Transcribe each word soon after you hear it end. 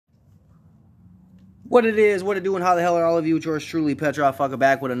What it is, what it doing, how the hell are all of you? It's yours truly, Petrov, fucker,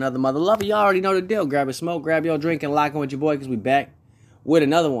 back with another mother lover. Y'all already know the deal. Grab a smoke, grab your drink, and lock in with your boy, because we back with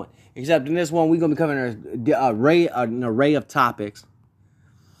another one. Except in this one, we're going to be covering an array of topics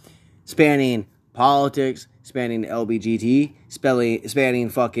spanning politics, spanning LBGT, spanning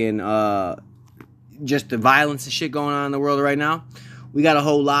fucking just the violence and shit going on in the world right now. We got a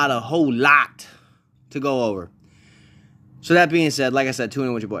whole lot to go over. So that being said, like I said, tune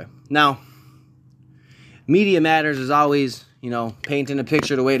in with your boy. Now, Media Matters is always, painting a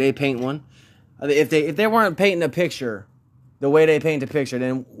picture the way they paint one. If they weren't painting a picture the way they paint a picture,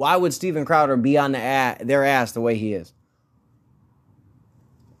 then why would Steven Crowder be on their ass the way he is?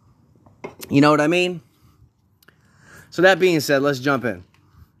 You know what I mean? So that being said, let's jump in.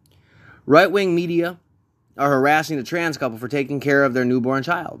 Right-wing media are harassing a trans couple for taking care of their newborn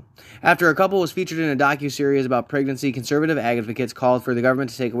child. After a couple was featured in a docuseries about pregnancy, conservative advocates called for the government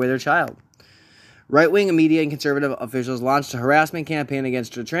to take away their child. Right-wing media and conservative officials launched a harassment campaign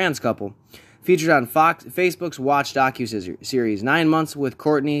against a trans couple, featured on Facebook's Watch docuseries, 9 Months with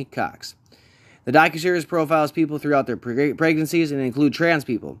Courtney Cox. The docuseries profiles people throughout their pregnancies and include trans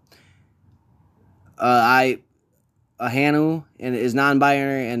people. Ahanu is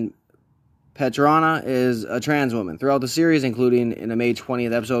non-binary, and Petrona is a trans woman. Throughout the series, including in a May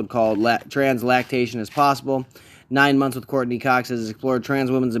 20th episode called Trans Lactation is Possible, 9 Months with Courtney Cox has explored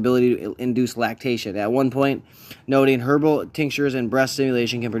trans women's ability to induce lactation. At one point, noting herbal tinctures and breast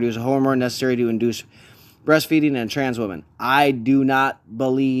stimulation can produce a hormone necessary to induce breastfeeding in a trans woman. I do not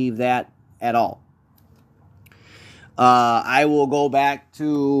believe that at all. I will go back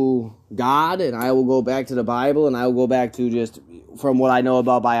to God, and I will go back to the Bible, and I will go back to just from what I know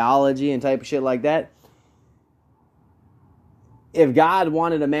about biology and type of shit like that. If God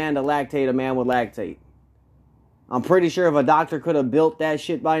wanted a man to lactate, a man would lactate. I'm pretty sure if a doctor could have built that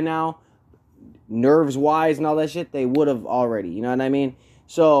shit by now, nerves-wise and all that shit, they would have already. You know what I mean?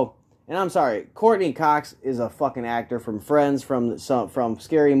 So, and I'm sorry, Courtney Cox is a fucking actor from Friends, from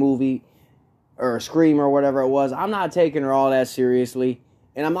Scary Movie, or Scream, or whatever it was. I'm not taking her all that seriously.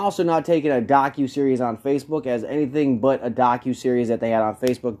 And I'm also not taking a docu-series on Facebook as anything but a docu-series that they had on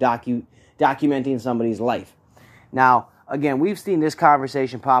Facebook documenting somebody's life. Now, again, we've seen this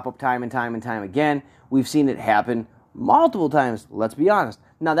conversation pop up time and time again. We've seen it happen multiple times, let's be honest.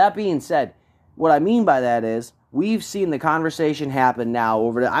 Now, that being said, what I mean by that is, we've seen the conversation happen now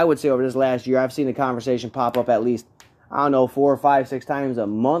over this last year. I've seen the conversation pop up at least, 4, 5, 6 times a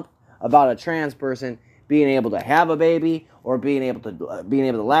month about a trans person being able to have a baby or being able to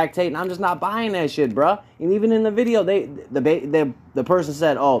lactate, and I'm just not buying that shit, bruh. And even in the video, the person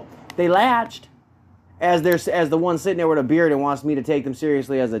said, "Oh, they latched," as the one sitting there with a beard and wants me to take them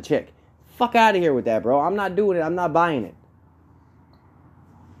seriously as a chick. Fuck out of here with that, bro. I'm not doing it. I'm not buying it.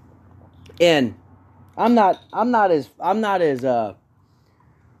 And I'm not as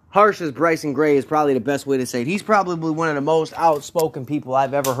harsh as Bryson Gray is probably the best way to say it. He's probably one of the most outspoken people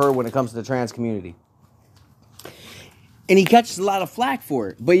I've ever heard when it comes to the trans community. And he catches a lot of flack for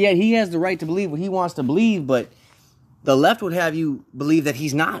it. But yet he has the right to believe what he wants to believe, but the left would have you believe that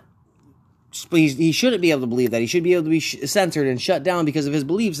he's not. He shouldn't be able to believe that. He should be able to be censored and shut down because of his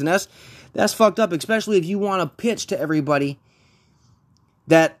beliefs. And that's fucked up, especially if you want to pitch to everybody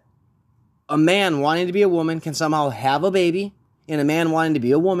that a man wanting to be a woman can somehow have a baby, and a man wanting to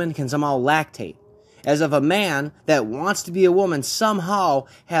be a woman can somehow lactate. As if a man that wants to be a woman somehow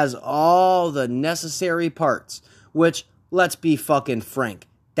has all the necessary parts, which, let's be fucking frank,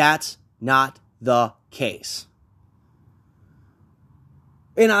 that's not the case.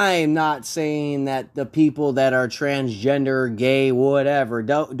 And I am not saying that the people that are transgender, gay, whatever,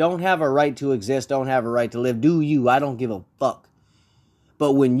 don't have a right to exist, don't have a right to live. Do you? I don't give a fuck.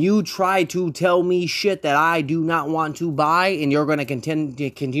 But when you try to tell me shit that I do not want to buy, and you're going to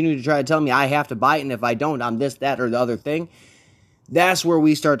continue to try to tell me I have to buy it, and if I don't, I'm this, that, or the other thing, that's where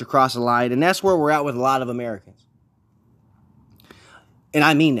we start to cross the line, and that's where we're at with a lot of Americans. And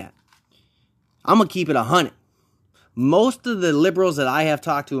I mean that. I'm going to keep it 100. Most of the liberals that I have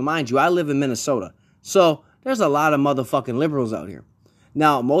talked to, and mind you, I live in Minnesota, so there's a lot of motherfucking liberals out here.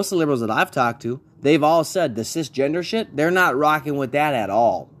 Now, most of the liberals that I've talked to, they've all said the cisgender shit, they're not rocking with that at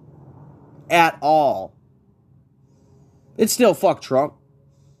all. At all. It's still fuck Trump.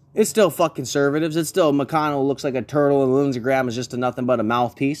 It's still fuck conservatives. It's still McConnell looks like a turtle and Lindsey Graham is just nothing but a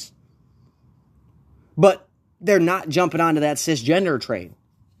mouthpiece. But they're not jumping onto that cisgender train.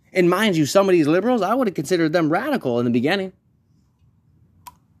 And mind you, some of these liberals, I would have considered them radical in the beginning.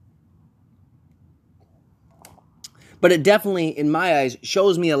 But it definitely, in my eyes,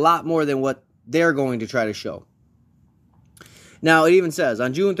 shows me a lot more than what they're going to try to show. Now, it even says,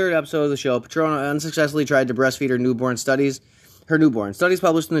 on June 3rd episode of the show, Petrona unsuccessfully tried to breastfeed her newborn. Studies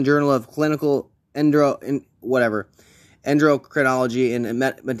published in the Journal of Clinical Endocrinology and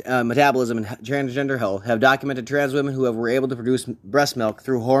Metabolism and Transgender Health have documented trans women who were able to produce breast milk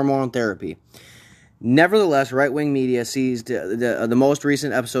through hormone therapy. Nevertheless, right-wing media seized the most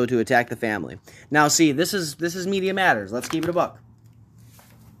recent episode to attack the family. Now, see, this is Media Matters. Let's keep it a buck.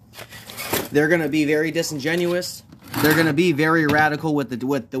 They're going to be very disingenuous. They're going to be very radical with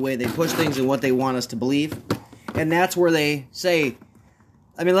the way they push things and what they want us to believe. And that's where they say,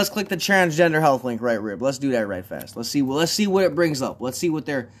 I mean, let's click the transgender health link right, Rib. Let's do that right fast. Let's see what it brings up. Let's see what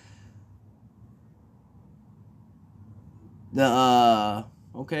they're...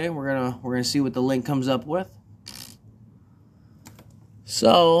 Okay, we're gonna see what the link comes up with.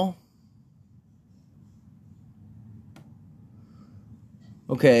 So...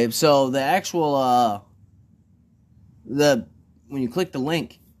 Okay, so the actual, when you click the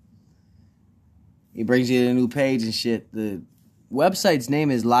link, it brings you to a new page and shit. The website's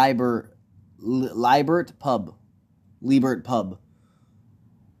name is Liebert Pub.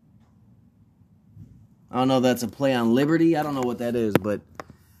 I don't know if that's a play on Liberty. I don't know what that is, but...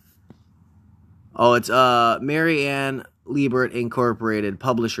 Oh, it's, Mary Ann Liebert Incorporated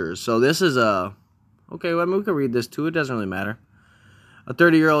Publishers. So this is okay, well, we can read this too. It doesn't really matter. A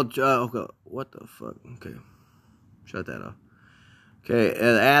 30-year-old... okay, what the fuck? Okay. Shut that off. Okay,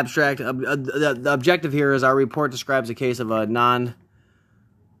 abstract... the objective here is our report describes a case of a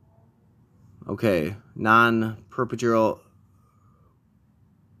non-perpetual...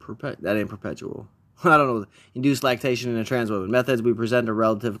 that ain't perpetual. I don't know. Induced lactation in a trans woman. Methods we present are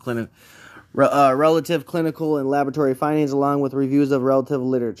relative clinical and laboratory findings along with reviews of relative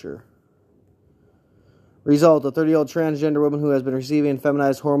literature. Result, a 30-year-old transgender woman who has been receiving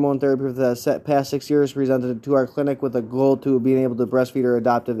feminized hormone therapy for the past 6 years presented to our clinic with a goal to being able to breastfeed her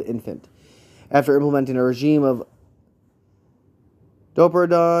adoptive infant. After implementing a regime of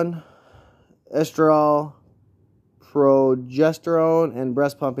doperidone, estradiol, progesterone, and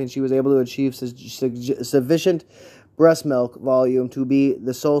breast pumping, she was able to achieve sufficient breast milk volume to be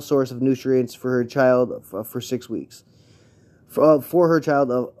the sole source of nutrients for her child for 6 weeks. For her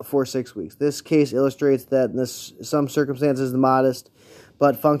child for 6 weeks. This case illustrates that in some circumstances, the modest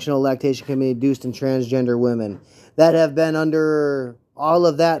but functional lactation can be induced in transgender women that have been under all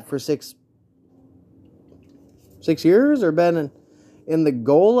of that for six years or been in the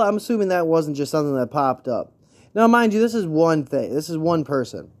goal. I'm assuming that wasn't just something that popped up. Now, mind you, this is one thing. This is one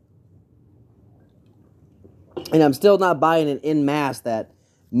person. And I'm still not buying it en masse that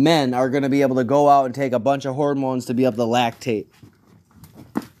men are going to be able to go out and take a bunch of hormones to be able to lactate.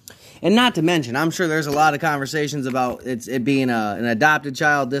 And not to mention, I'm sure there's a lot of conversations about it being an adopted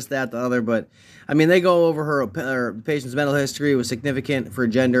child, this, that, the other. But, I mean, they go over her patient's mental history was significant for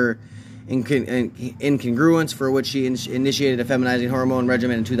gender incongruence, for which she initiated a feminizing hormone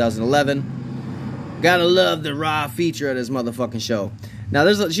regimen in 2011. Gotta love the raw feature of this motherfucking show.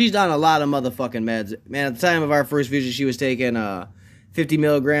 Now, she's done a lot of motherfucking meds. Man, at the time of our first visit, she was taking 50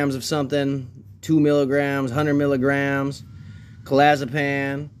 milligrams of something, 2 milligrams, 100 milligrams,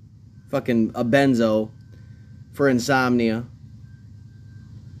 clozapam, fucking a benzo for insomnia.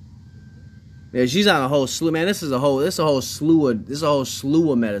 Yeah, she's on a whole slew. Man, this is a whole slew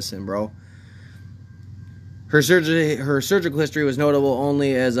of medicine, bro. Her surgical history was notable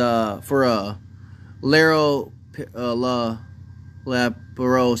only as for a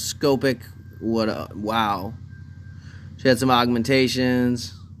laparoscopic. Wow. She had some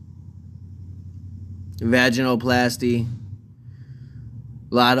augmentations, vaginoplasty,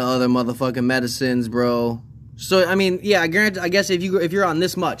 a lot of other motherfucking medicines, bro. So I mean, yeah, I guess if you're on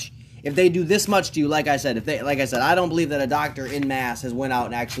this much, if they do this much to you, like I said, I don't believe that a doctor en masse has went out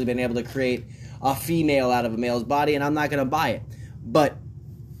and actually been able to create a female out of a male's body, and I'm not gonna buy it. But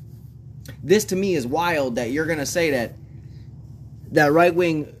this to me is wild that you're gonna say that right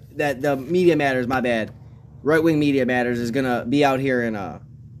wing, that the Media Matters, my bad. Right-wing Media Matters is going to be out here and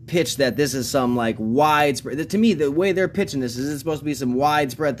pitch that this is some, like, widespread... To me, the way they're pitching this is it's supposed to be some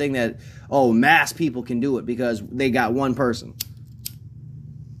widespread thing that, mass people can do it because they got one person.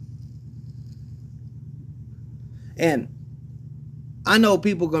 And I know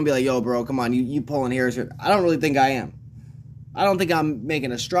people are going to be like, yo, bro, come on, you pulling hairs here. I don't really think I am. I don't think I'm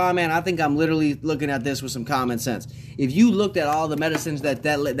making a straw man. I think I'm literally looking at this with some common sense. If you looked at all the medicines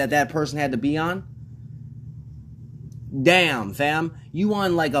that person had to be on... Damn, fam. You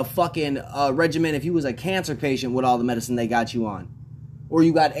on like a fucking regimen if you was a cancer patient with all the medicine they got you on. Or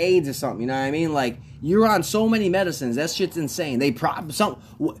you got AIDS or something, you know what I mean? Like, you're on so many medicines. That shit's insane.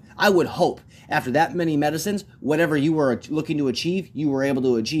 I would hope. After that many medicines, whatever you were looking to achieve, you were able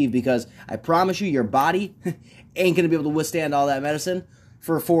to achieve, because I promise you, your body ain't going to be able to withstand all that medicine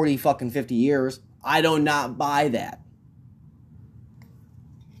for 40 fucking 50 years. I do not buy that.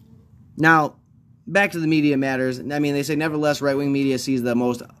 Now, back to the media matters. I mean, they say, nevertheless, right-wing media sees the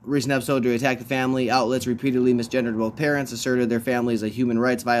most recent episode to attack the family. Outlets repeatedly misgendered both parents, asserted their family is a human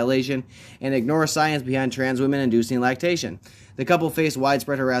rights violation, and ignore science behind trans women inducing lactation. The couple faced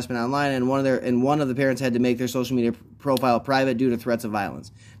widespread harassment online, and one of the parents had to make their social media profile private due to threats of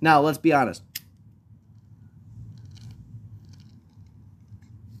violence. Now, let's be honest.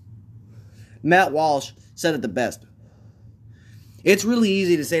 Matt Walsh said it the best. It's really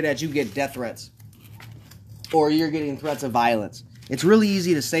easy to say that you get death threats or you're getting threats of violence. It's really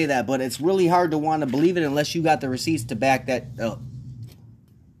easy to say that, but it's really hard to want to believe it unless you got the receipts to back that up.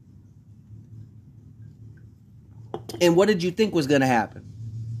 And what did you think was going to happen?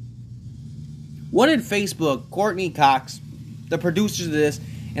 What did Facebook, Courtney Cox, the producers of this,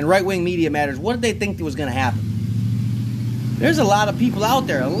 and Right Wing Media Matters, what did they think was going to happen? There's a lot of people out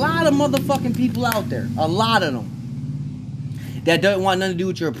there, a lot of motherfucking people out there, a lot of them, that don't want nothing to do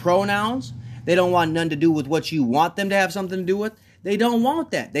with your pronouns. They don't want nothing to do with what you want them to have something to do with. They don't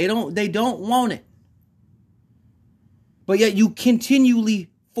want that. They don't want it. But yet you continually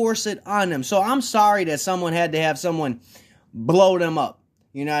force it on them. So I'm sorry that someone had to have someone blow them up.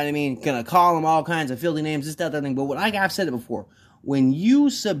 You know what I mean? Gonna call them all kinds of filthy names, this, that, other thing. But I've said it before. When you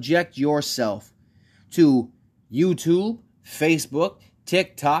subject yourself to YouTube, Facebook,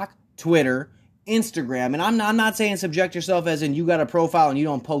 TikTok, Twitter, Instagram, and I'm not saying subject yourself as in you got a profile and you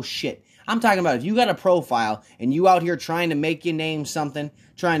don't post shit. I'm talking about if you got a profile and you out here trying to make your name something,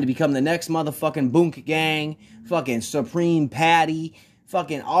 trying to become the next motherfucking Boonk Gang, fucking Supreme Patty,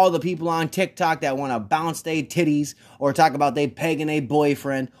 fucking all the people on TikTok that want to bounce their titties or talk about they pegging a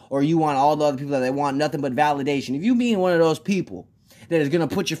boyfriend, or you want all the other people that they want nothing but validation. If you being one of those people that is going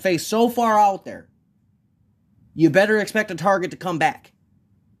to put your face so far out there, you better expect a target to come back.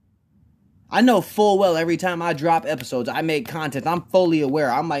 I know full well every time I drop episodes, I make content, I'm fully aware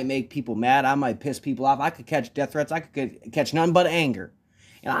I might make people mad, I might piss people off, I could catch death threats, I could catch nothing but anger.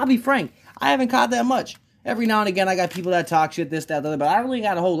 And I'll be frank, I haven't caught that much. Every now and again I got people that talk shit, this, that, the other, but I really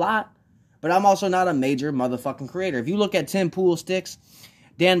got a whole lot. But I'm also not a major motherfucking creator. If you look at Tim Pool Sticks,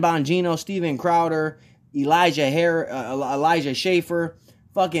 Dan Bongino, Steven Crowder, Elijah Schaefer,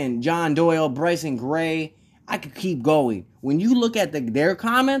 fucking John Doyle, Bryson Gray, I could keep going. When you look at their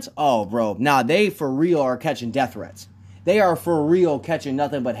comments, oh, bro, nah, they for real are catching death threats. They are for real catching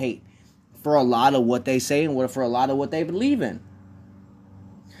nothing but hate for a lot of what they say and for a lot of what they believe in.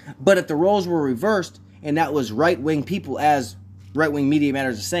 But if the roles were reversed, and that was right-wing people, as Right Wing Media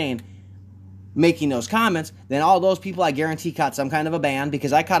Matters is saying, making those comments, then all those people, I guarantee, caught some kind of a ban,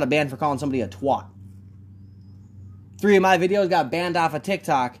 because I caught a ban for calling somebody a twat. 3 of my videos got banned off of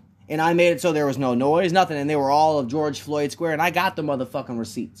TikTok, and I made it so there was no noise, nothing, and they were all of George Floyd Square, and I got the motherfucking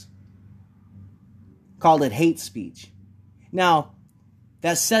receipts. Called it hate speech. Now,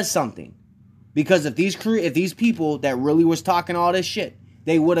 that says something. Because if these people that really was talking all this shit,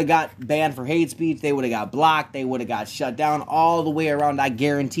 they would have got banned for hate speech, they would have got blocked, they would have got shut down all the way around, I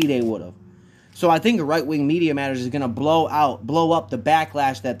guarantee they would have. So I think Right Wing Media Matters is going to blow up the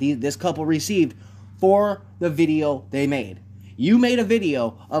backlash that this couple received for the video they made. You made a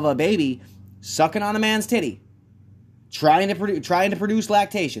video of a baby sucking on a man's titty, trying to produce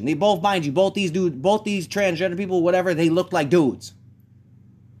lactation. They both, mind you, both these transgender people, whatever, they look like dudes.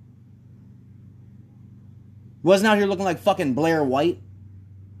 Wasn't out here looking like fucking Blair White.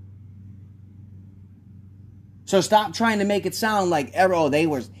 So stop trying to make it sound like, oh, they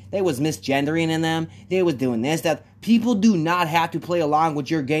was misgendering in them. They was doing this, that. People do not have to play along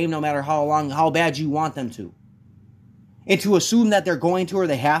with your game no matter how bad you want them to. And to assume that they're going to or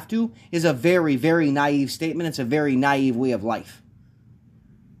they have to is a very, very naive statement. It's a very naive way of life.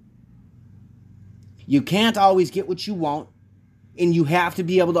 You can't always get what you want, and you have to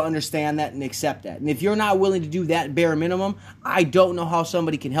be able to understand that and accept that. And if you're not willing to do that bare minimum, I don't know how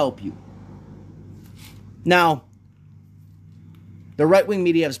somebody can help you. Now, the right-wing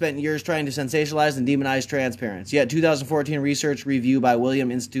media have spent years trying to sensationalize and demonize trans parents. Yet, 2014 research review by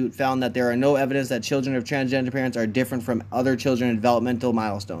William Institute found that there are no evidence that children of transgender parents are different from other children in developmental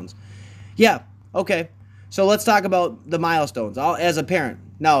milestones. Yeah, okay. So let's talk about the milestones. As a parent,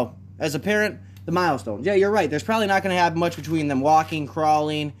 the milestones. Yeah, you're right. There's probably not going to have much between them walking,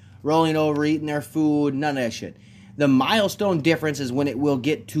 crawling, rolling over, eating their food, none of that shit. The milestone difference is when it will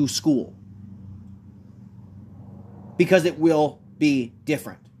get to school. Because it will be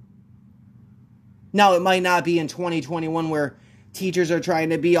different. Now, it might not be in 2021 where teachers are trying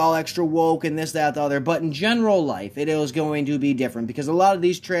to be all extra woke and this, that, the other. But in general life, it is going to be different because a lot of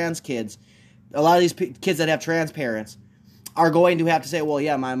these trans kids, a lot of these kids that have trans parents are going to have to say, well,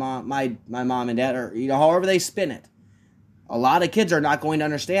 yeah, my mom and dad, or, you know, however they spin it. A lot of kids are not going to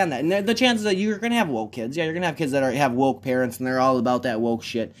understand that. And the chances that you're going to have woke kids. Yeah, you're going to have kids that have woke parents and they're all about that woke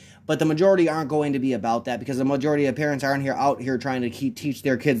shit. But the majority aren't going to be about that because the majority of parents aren't out here trying to teach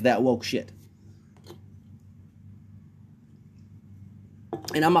their kids that woke shit.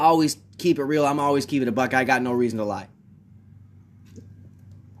 And I'm going to always keep it real. I'm going to always keep it a buck. I got no reason to lie.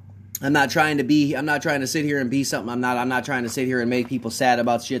 I'm not trying to sit here and be something I'm not. I'm not trying to sit here and make people sad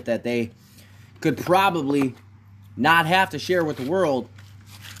about shit that they could probably not have to share with the world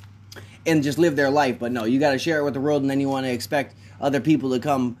and just live their life. But no, you got to share it with the world, and then you want to expect other people to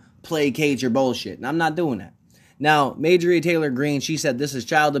come placate your bullshit. And I'm not doing that. Now, Marjorie Taylor Greene, she said this is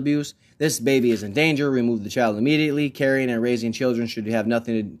child abuse. This baby is in danger. Remove the child immediately. Carrying and raising children should have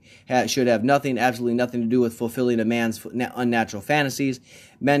absolutely nothing to do with fulfilling a man's unnatural fantasies.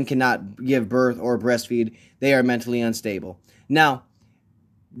 Men cannot give birth or breastfeed. They are mentally unstable. Now,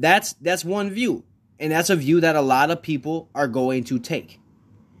 that's one view. And that's a view that a lot of people are going to take.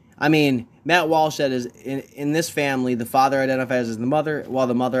 I mean, Matt Walsh said is in this family, the father identifies as the mother, while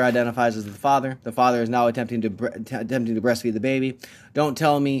the mother identifies as the father. The father is now attempting to breastfeed the baby. Don't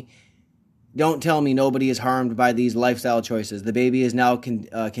tell me nobody is harmed by these lifestyle choices. The baby is now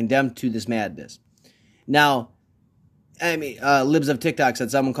condemned to this madness. Now, I mean, Libs of TikTok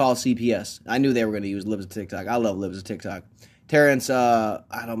said someone call CPS. I knew they were going to use Libs of TikTok. I love Libs of TikTok. Terrence, I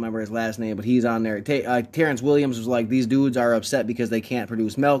don't remember his last name, but he's on there. Terrence Williams was like, these dudes are upset because they can't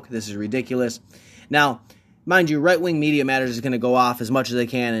produce milk. This is ridiculous. Now, mind you, right-wing media matters is going to go off as much as they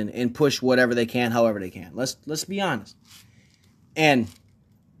can and push whatever they can, however they can. Let's be honest. And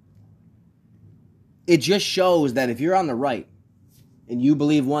it just shows that if you're on the right and you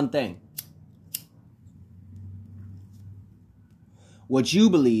believe one thing, what you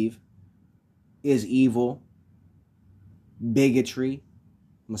believe is evil, bigotry,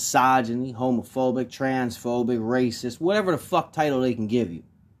 misogyny, homophobic, transphobic, racist, whatever the fuck title they can give you.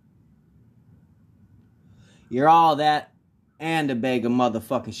 You're all that and a bag of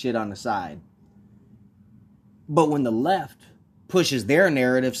motherfucking shit on the side. But when the left pushes their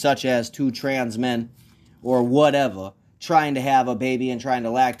narrative, such as two trans men or whatever, trying to have a baby and trying to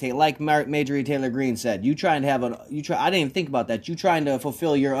lactate, like Marjorie Taylor Greene said, I didn't even think about that. You trying to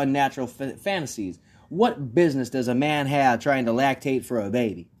fulfill your unnatural fantasies. What business does a man have trying to lactate for a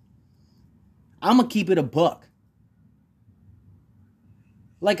baby? I'm going to keep it a buck.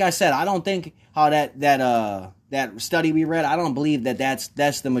 Like I said, I don't think how that study we read, I don't believe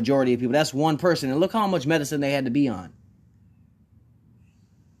that's the majority of people. That's one person. And look how much medicine they had to be on.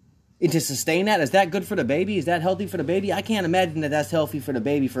 And to sustain that, is that good for the baby? Is that healthy for the baby? I can't imagine that that's healthy for the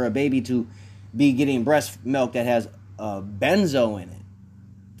baby, for a baby to be getting breast milk that has benzo in it.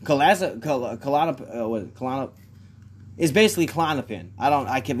 It's basically Klonopin.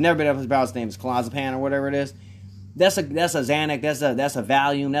 I've never been able to pronounce the name. It's clozapam or whatever it is. That's a Xanax. That's a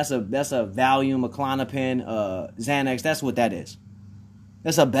Valium. That's a Valium, a Klonopin, Xanax. That's what that is.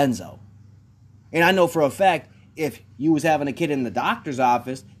 That's a benzo. And I know for a fact, if you was having a kid in the doctor's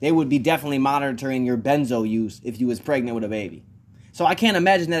office, they would be definitely monitoring your benzo use if you was pregnant with a baby. So I can't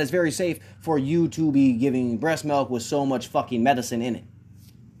imagine that it's very safe for you to be giving breast milk with so much fucking medicine in it.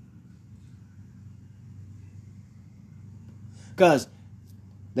 Because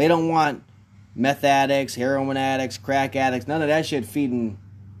they don't want meth addicts, heroin addicts, crack addicts, none of that shit feeding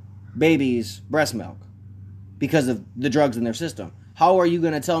babies breast milk because of the drugs in their system. How are you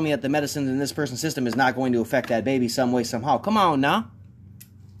going to tell me that the medicine in this person's system is not going to affect that baby some way, somehow? Come on now.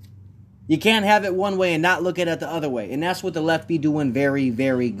 You can't have it one way and not look at it the other way. And that's what the left be doing very,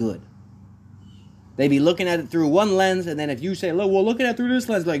 very good. They be looking at it through one lens, and then if you say, well, look at it through this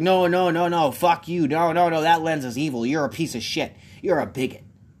lens, like, no, fuck you. No, that lens is evil. You're a piece of shit. You're a bigot.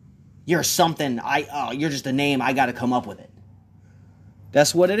 You're something, you're just a name, I gotta come up with it.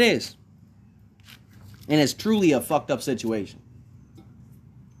 That's what it is. And it's truly a fucked up situation.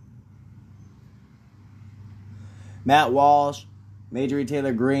 Matt Walsh, Marjorie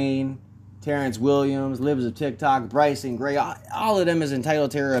Taylor Greene, Terrence Williams, Libs of TikTok, Bryson Gray, all of them is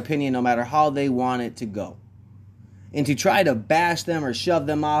entitled to their opinion no matter how they want it to go. And to try to bash them or shove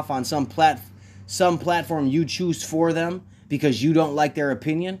them off on some platform you choose for them because you don't like their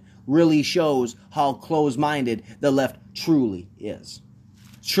opinion really shows how close-minded the left truly is.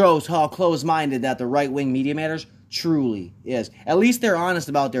 Shows how close-minded that the right-wing media matters truly is. At least they're honest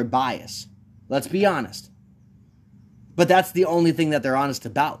about their bias. Let's be honest. But that's the only thing that they're honest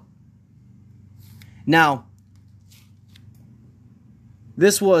about. Now,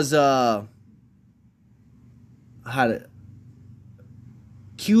 This was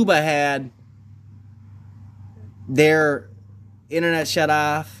Cuba had their internet shut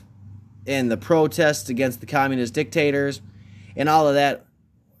off and the protests against the communist dictators and all of that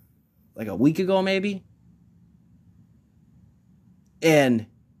like a week ago maybe. And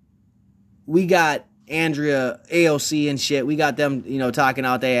we got Andrea, AOC and shit. We got them, talking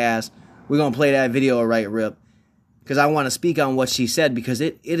out their ass. We're going to play that video right rip. Because I want to speak on what she said, because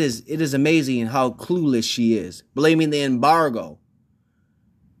it is amazing how clueless she is. Blaming the embargo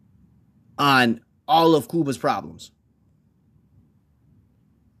on all of Cuba's problems.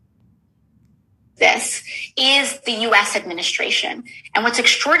 This is the U.S. administration. And what's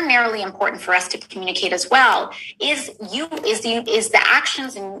extraordinarily important for us to communicate as well is the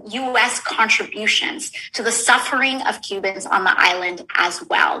actions and U.S. contributions to the suffering of Cubans on the island as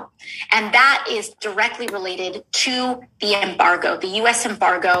well. And that is directly related to the embargo, the U.S.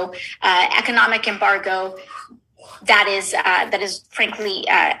 embargo, economic embargo, that is frankly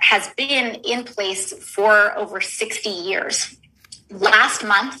has been in place for over 60 years. Last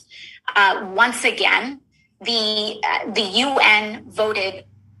month, once again, the UN voted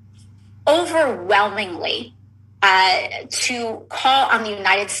overwhelmingly to call on the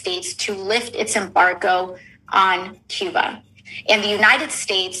United States to lift its embargo on Cuba. And the United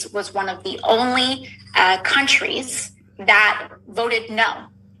States was one of the only countries that voted no.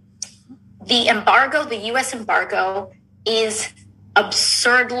 The embargo, the U.S. embargo, is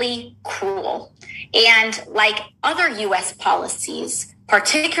absurdly cruel. And like other U.S. policies,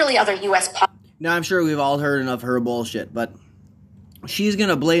 particularly other U.S. policies. Now, I'm sure we've all heard enough of her bullshit, but she's going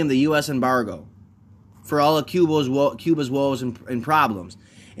to blame the U.S. embargo for all of Cuba's woes and problems,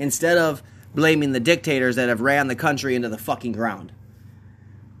 instead of blaming the dictators that have ran the country into the fucking ground.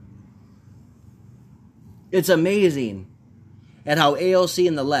 It's amazing at how AOC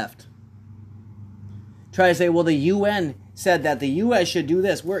and the left try to say, well, the UN said that the U.S. should do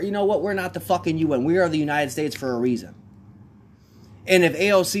this. You know what? We're not the fucking UN. We are the United States for a reason. And if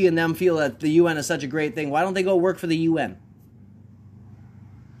AOC and them feel that the UN is such a great thing, why don't they go work for the UN?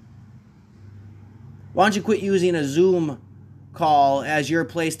 Why don't you quit using a Zoom call as your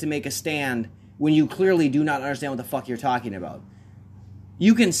place to make a stand when you clearly do not understand what the fuck you're talking about?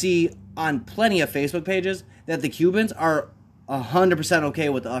 You can see on plenty of Facebook pages that the Cubans are 100% okay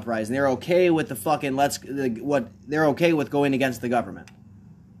with the uprising. They're okay with the fucking they're okay with going against the government.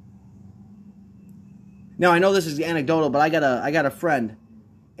 Now, I know this is anecdotal, but I got a friend,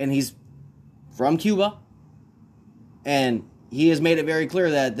 and he's from Cuba, and he has made it very clear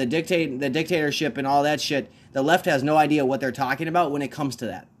that the dictatorship and all that shit, the left has no idea what they're talking about when it comes to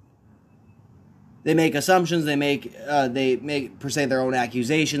that. They make assumptions, they make per se their own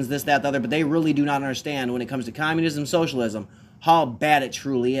accusations, this, that, the other, but they really do not understand when it comes to communism, socialism, how bad it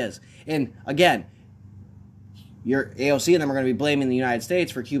truly is. And again, your AOC and them are going to be blaming the United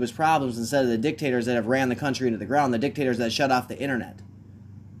States for Cuba's problems instead of the dictators that have ran the country into the ground, the dictators that shut off the internet,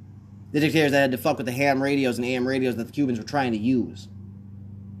 the dictators that had to fuck with the ham radios and AM radios that the Cubans were trying to use.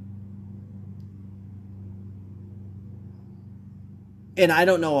 And I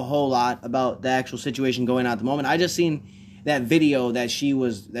don't know a whole lot about the actual situation going on at the moment. I just seen that video that she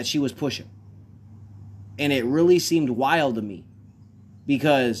was pushing, and it really seemed wild to me,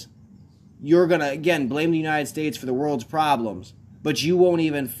 because you're going to, again, blame the United States for the world's problems, but you won't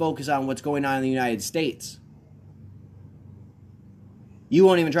even focus on what's going on in the United States. You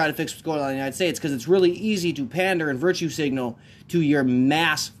won't even try to fix what's going on in the United States, because it's really easy to pander and virtue signal to your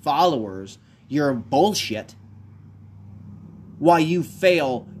mass followers your bullshit while you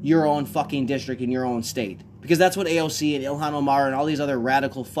fail your own fucking district in your own state. Because that's what AOC and Ilhan Omar and all these other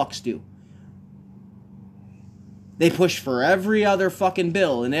radical fucks do. They push for every other fucking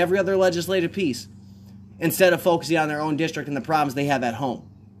bill and every other legislative piece instead of focusing on their own district and the problems they have at home.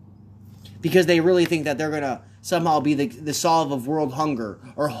 Because they really think that they're going to somehow be the solve of world hunger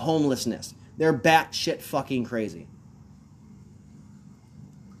or homelessness. They're batshit fucking crazy.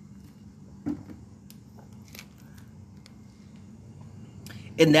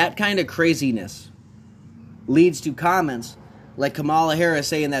 And that kind of craziness leads to comments like Kamala Harris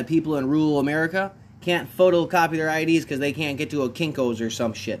saying that people in rural America can't photocopy their IDs because they can't get to a Kinko's or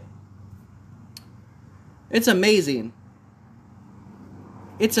some shit. It's amazing.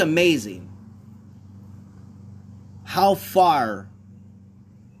 It's amazing how far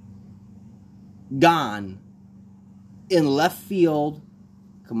gone in left field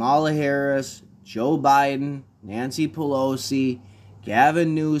Kamala Harris, Joe Biden, Nancy Pelosi,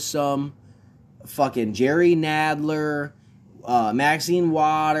 Gavin Newsom, fucking Jerry Nadler, Maxine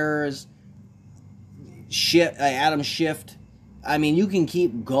Waters, Adam Schiff, I mean, you can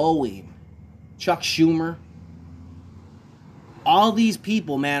keep going. Chuck Schumer. All these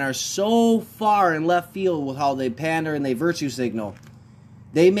people, man, are so far in left field with how they pander and they virtue signal.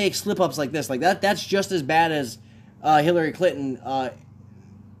 They make slip-ups like this. Like that's just as bad as Hillary Clinton,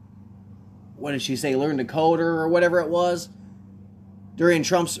 what did she say, learn to code or whatever it was, during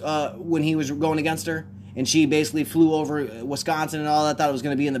Trump's, when he was going against her. And she basically flew over Wisconsin and all that, thought it was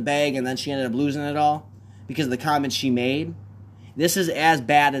going to be in the bag, and then she ended up losing it all because of the comments she made. This is as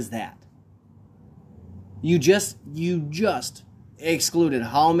bad as that. You just excluded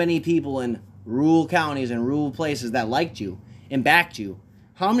how many people in rural counties and rural places that liked you and backed you.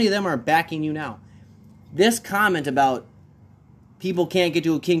 How many of them are backing you now? This comment about people can't get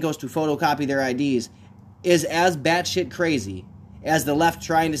to a Kinko's to photocopy their IDs is as batshit crazy as the left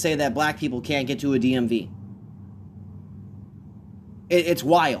trying to say that black people can't get to a DMV. It's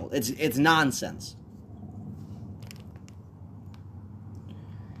wild. It's nonsense.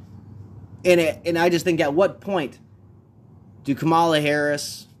 And I just think, at what point do Kamala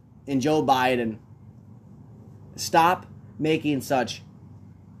Harris and Joe Biden stop making such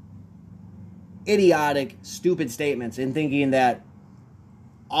idiotic, stupid statements and thinking that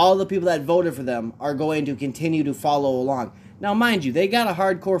all the people that voted for them are going to continue to follow along? Now, mind you, they got a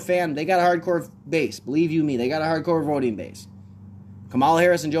hardcore fan, they got a hardcore base. Believe you me, they got a hardcore voting base. Kamala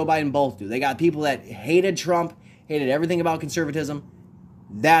Harris and Joe Biden both do. They got people that hated Trump, hated everything about conservatism.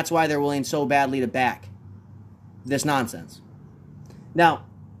 That's why they're willing so badly to back this nonsense. Now,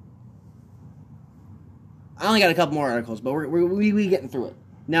 I only got a couple more articles, but we're getting through it.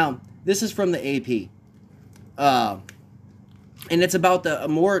 Now, this is from the AP. And it's about the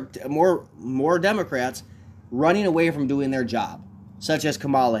more Democrats running away from doing their job, such as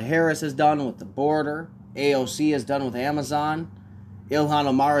Kamala Harris has done with the border, AOC has done with Amazon, Ilhan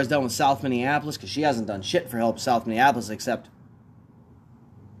Omar has done with South Minneapolis, because she hasn't done shit for help South Minneapolis, except,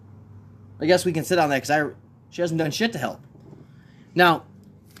 I guess we can sit on that because she hasn't done shit to help. Now,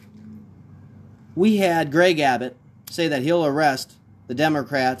 we had Greg Abbott say that he'll arrest the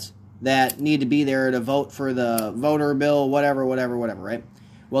Democrats that need to be there to vote for the voter bill, whatever, right?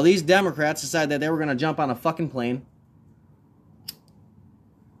 Well, these Democrats decided that they were going to jump on a fucking plane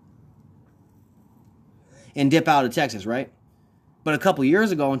and dip out of Texas, right? But a couple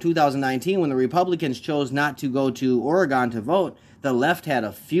years ago, in 2019, when the Republicans chose not to go to Oregon to vote, the left had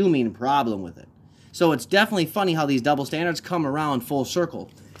a fuming problem with it. So it's definitely funny how these double standards come around full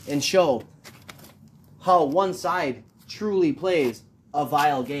circle and show how one side truly plays a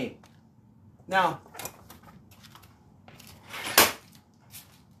vile game. Now,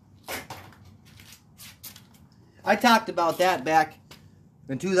 I talked about that back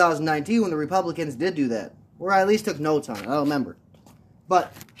in 2019 when the Republicans did do that. Or I at least took notes on it. I don't remember.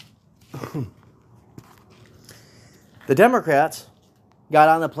 But the Democrats got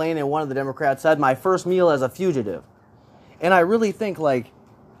on the plane, and one of the Democrats said, "My first meal as a fugitive." And I really think, like,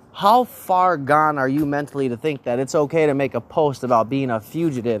 how far gone are you mentally to think that it's okay to make a post about being a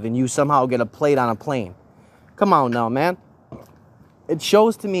fugitive and you somehow get a plate on a plane? Come on now, man. It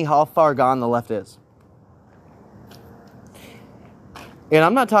shows to me how far gone the left is. And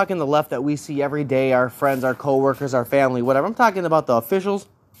I'm not talking the left that we see every day, our friends, our coworkers, our family, whatever. I'm talking about the officials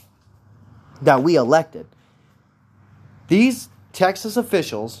that we elected. These Texas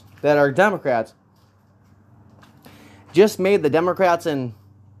officials that are Democrats just made the Democrats in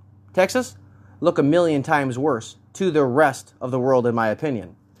Texas look a million times worse to the rest of the world, in my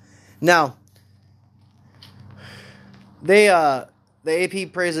opinion. Now, the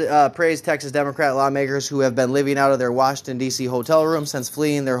AP praised Texas Democrat lawmakers who have been living out of their Washington, D.C. hotel room since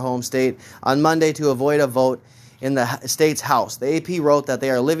fleeing their home state on Monday to avoid a vote in the state's House. The AP wrote that they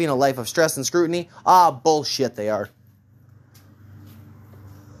are living a life of stress and scrutiny. Bullshit they are.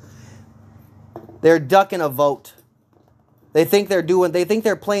 They're ducking a vote. They think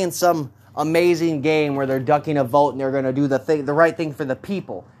they're playing some amazing game where they're ducking a vote and they're going to do the right thing for the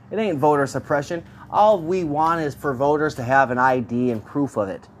people. It ain't voter suppression. All we want is for voters to have an ID and proof of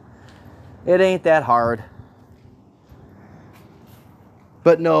it. It ain't that hard.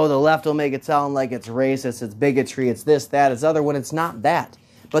 But no, the left will make it sound like it's racist, it's bigotry, it's this, that, it's other, when it's not that.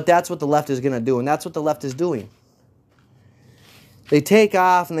 But that's what the left is going to do, and that's what the left is doing. They take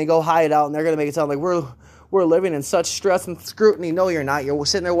off and they go hide out, and they're going to make it sound like we're living in such stress and scrutiny. No, you're not. You're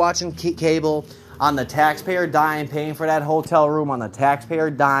sitting there watching cable on the taxpayer dime, paying for that hotel room on the taxpayer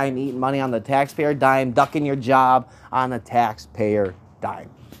dime, eating money on the taxpayer dime, ducking your job on the taxpayer dime.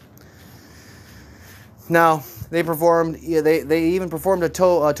 Now, they even performed a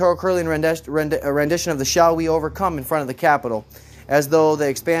toe curling rendition of the "Shall We Overcome" in front of the Capitol, as though the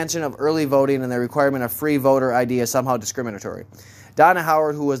expansion of early voting and the requirement of free voter ID is somehow discriminatory. Donna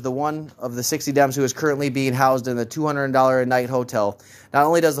Howard, who was the one of the 60 Dems who is currently being housed in the $200 a night hotel. Not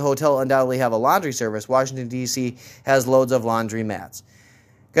only does the hotel undoubtedly have a laundry service, Washington, D.C. has loads of laundry mats.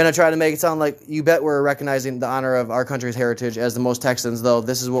 Gonna try to make it sound like you bet we're recognizing the honor of our country's heritage as the most Texans, though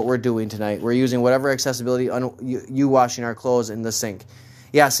this is what we're doing tonight. We're using whatever accessibility you washing our clothes in the sink.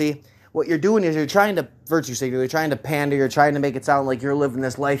 Yeah, see? What you're doing is you're trying to virtue signal, you're trying to pander, you're trying to make it sound like you're living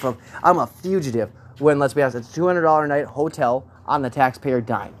this life of, I'm a fugitive, when, let's be honest, it's a $200 a night hotel on the taxpayer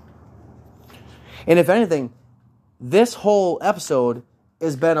dime. And if anything, this whole episode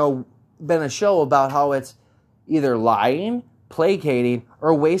has been a show about how it's either lying, placating,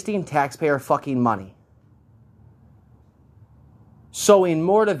 or wasting taxpayer fucking money. Sowing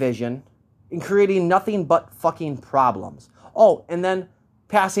more division and creating nothing but fucking problems. Oh, and then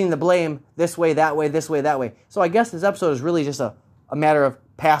passing the blame this way, that way, this way, that way. So I guess this episode is really just a matter of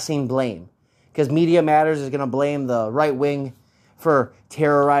passing blame. Because Media Matters is going to blame the right wing for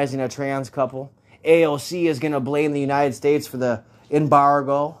terrorizing a trans couple. AOC is going to blame the United States for the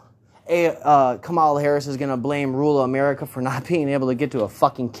embargo. Kamala Harris is going to blame rural America for not being able to get to a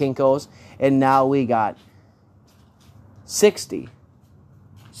fucking Kinko's. And now we got 60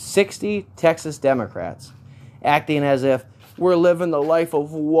 Texas Democrats acting as if we're living the life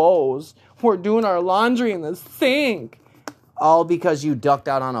of woes. We're doing our laundry in the sink. All because you ducked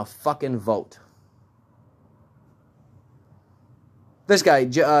out on a fucking vote. This guy,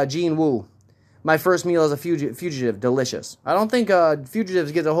 Gene Wu. My first meal as a fugitive, delicious. I don't think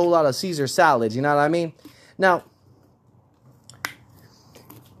fugitives get a whole lot of Caesar salads, you know what I mean? Now,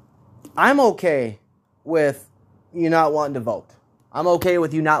 I'm okay with you not wanting to vote. I'm okay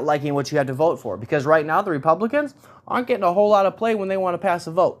with you not liking what you have to vote for. Because right now, the Republicans aren't getting a whole lot of play when they want to pass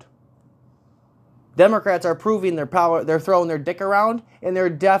a vote. Democrats are proving their power, they're throwing their dick around, and they're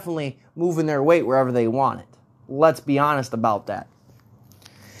definitely moving their weight wherever they want it. Let's be honest about that.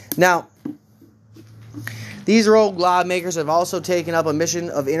 Now, these rogue lawmakers have also taken up a mission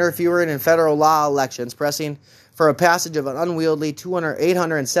of interfering in federal law elections, pressing for a passage of an unwieldy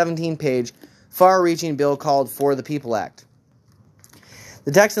 817-page, far-reaching bill called For the People Act.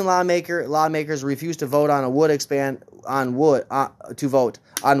 The Texan lawmakers refused to vote on would expand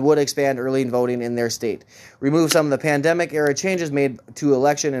early voting in their state, remove some of the pandemic-era changes made to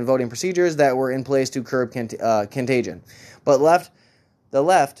election and voting procedures that were in place to curb contagion, but left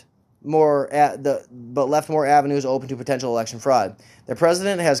more avenues open to potential election fraud. The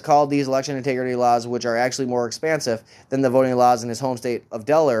president has called these election integrity laws, which are actually more expansive than the voting laws in his home state of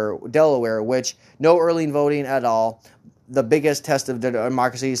Delaware, which no early voting at all, the biggest test of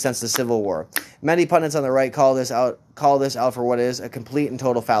democracy since the Civil War. Many pundits on the right call this out for what is a complete and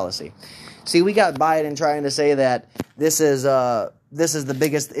total fallacy. See, we got Biden trying to say that this is the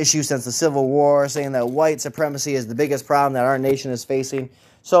biggest issue since the Civil War, saying that white supremacy is the biggest problem that our nation is facing,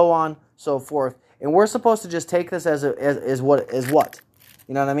 so on, so forth. And we're supposed to just take this as what?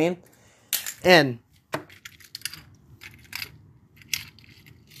 You know what I mean? And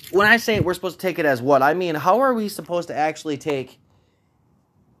when I say we're supposed to take it as what, I mean, how are we supposed to actually take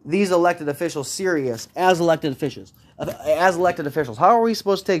these elected officials serious as elected officials? How are we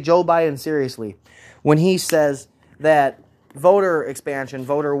supposed to take Joe Biden seriously when he says that voter expansion,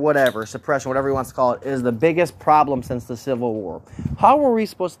 voter whatever, suppression, whatever he wants to call it, is the biggest problem since the Civil War? How are we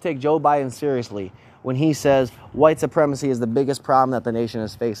supposed to take Joe Biden seriously when he says white supremacy is the biggest problem that the nation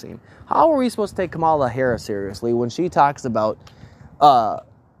is facing? How are we supposed to take Kamala Harris seriously when she talks about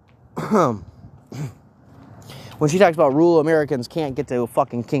rural Americans can't get to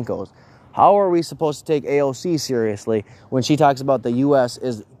fucking Kinko's? How are we supposed to take AOC seriously when she talks about the U.S.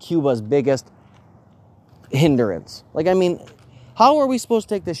 is Cuba's biggest hindrance? Like, I mean, how are we supposed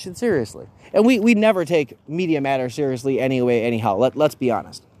to take this shit seriously? And we never take Media Matters seriously anyway, anyhow. Let's be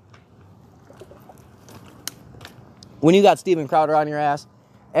honest. When you got Steven Crowder on your ass,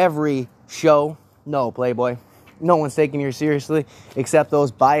 every show, no, Playboy, no one's taking you seriously except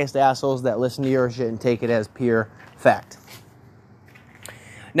those biased assholes that listen to your shit and take it as pure fact.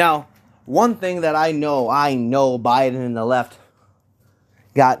 Now, one thing that I know Biden and the left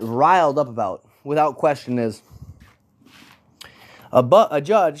got riled up about, without question, is a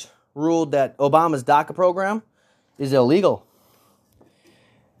judge ruled that Obama's DACA program is illegal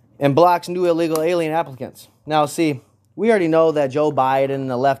and blocks new illegal alien applicants. Now, see, we already know that Joe Biden and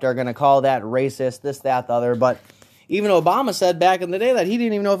the left are going to call that racist, this, that, the other, but even Obama said back in the day that he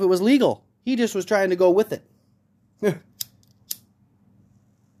didn't even know if it was legal. He just was trying to go with it.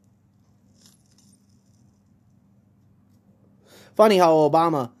 Funny how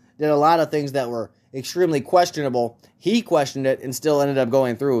Obama did a lot of things that were extremely questionable, he questioned it and still ended up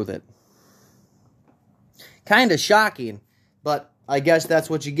going through with it. Kind of shocking, but I guess that's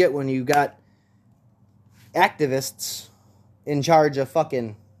what you get when you got activists in charge of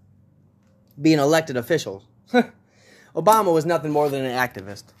fucking being elected officials. Obama was nothing more than an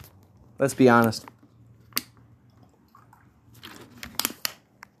activist. Let's be honest.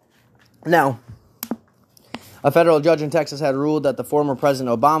 Now, a federal judge in Texas had ruled that the former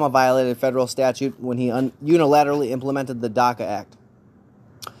President Obama violated federal statute when he unilaterally implemented the DACA Act.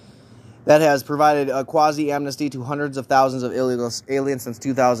 That has provided a quasi-amnesty to hundreds of thousands of illegal aliens since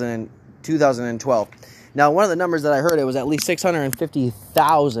 2012. Now, one of the numbers that I heard, it was at least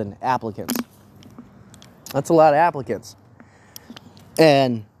 650,000 applicants. That's a lot of applicants.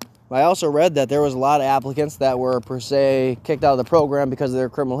 And I also read that there was a lot of applicants that were, per se, kicked out of the program because of their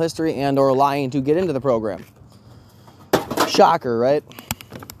criminal history and or lying to get into the program. Shocker, right?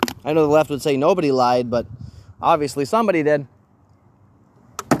 I know the left would say nobody lied, but obviously somebody did.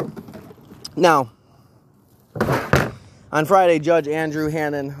 Now, on Friday, Judge Andrew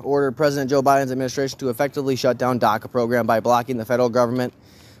Hannon ordered President Joe Biden's administration to effectively shut down DACA program by blocking the federal government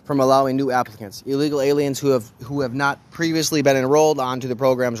from allowing new applicants, illegal aliens who have not previously been enrolled onto the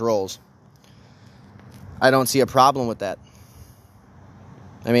program's rolls. I don't see a problem with that.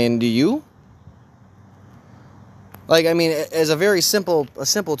 I mean, do you? Like, I mean, as a very simple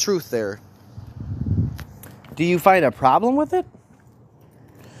truth there. Do you find a problem with it?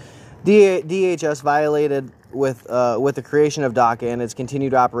 DHS violated with the creation of DACA and its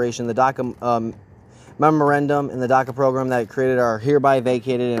continued operation. The DACA memorandum and the DACA program that it created are hereby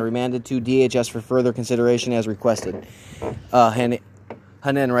vacated and remanded to DHS for further consideration as requested.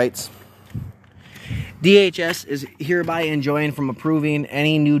 Hanan writes, DHS is hereby enjoined from approving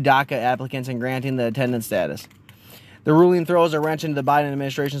any new DACA applicants and granting the attendance status. The ruling throws a wrench into the Biden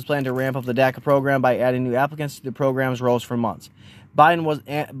administration's plan to ramp up the DACA program by adding new applicants to the program's rolls for months. Biden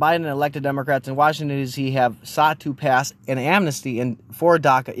and elected Democrats in Washington, D.C. have sought to pass an amnesty for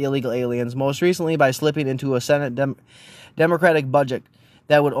DACA illegal aliens, most recently by slipping into a Senate Democratic budget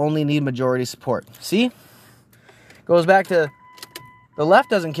that would only need majority support. See? Goes back to the left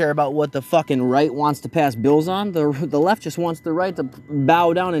doesn't care about what the fucking right wants to pass bills on. The left just wants the right to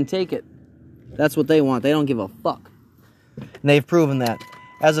bow down and take it. That's what they want. They don't give a fuck. And they've proven that.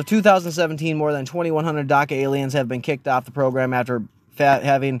 As of 2017, more than 2,100 DACA aliens have been kicked off the program after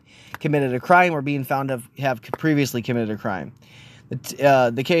having committed a crime or being found to have previously committed a crime.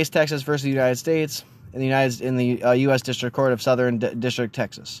 The case Texas versus the United States in the U.S. District Court of Southern District,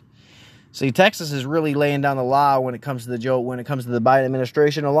 Texas. See, Texas is really laying down the law when it comes to the Biden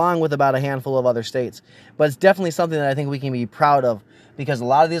administration, along with about a handful of other states. But it's definitely something that I think we can be proud of, because a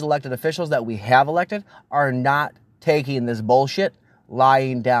lot of these elected officials that we have elected are not taking this bullshit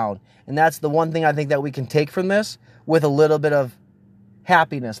lying down. And that's the one thing I think that we can take from this with a little bit of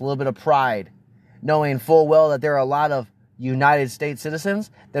happiness, a little bit of pride, knowing full well that there are a lot of United States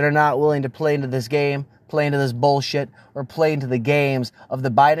citizens that are not willing to play into this game, play into this bullshit, or play into the games of the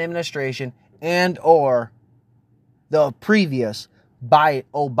Biden administration and or the previous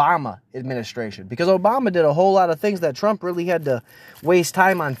Obama administration. Because Obama did a whole lot of things that Trump really had to waste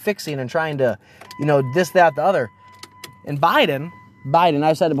time on fixing and trying to, this, that, the other. And Biden,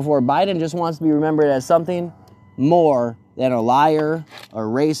 I've said it before, Biden just wants to be remembered as something more than a liar, a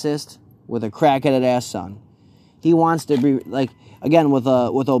racist, with a crackheaded ass son. He wants to be, like, again, with his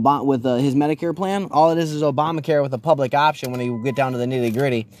Medicare plan, all it is Obamacare with a public option when you get down to the nitty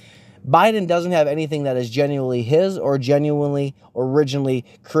gritty. Biden doesn't have anything that is genuinely his or genuinely originally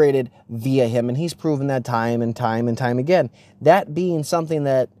created via him, and he's proven that time and time and time again. That being something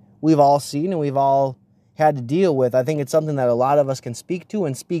that we've all seen and we've all had to deal with, I think it's something that a lot of us can speak to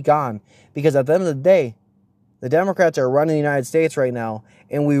and speak on, because at the end of the day, the Democrats are running the United States right now,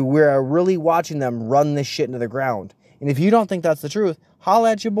 and we're really watching them run this shit into the ground. And if you don't think that's the truth,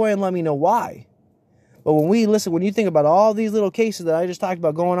 holla at your boy and let me know why. But when you think about all these little cases that I just talked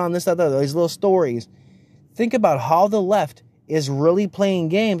about going on, this, that, that, these little stories, think about how the left is really playing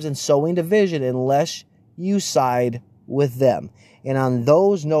games and sowing division unless you side with them. And on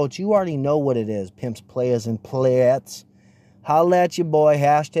those notes, you already know what it is, pimps, players, and playettes. Holla at your boy,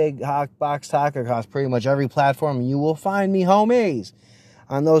 hashtag Hawkbox Talk across pretty much every platform. You will find me, homies.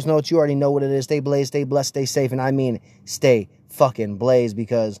 On those notes, you already know what it is. Stay blazed, stay blessed, stay safe. And I mean, stay fucking blazed,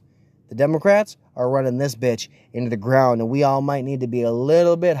 because the Democrats are running this bitch into the ground. And we all might need to be a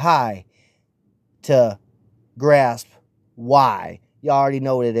little bit high to grasp why. You already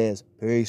know what it is. Peace.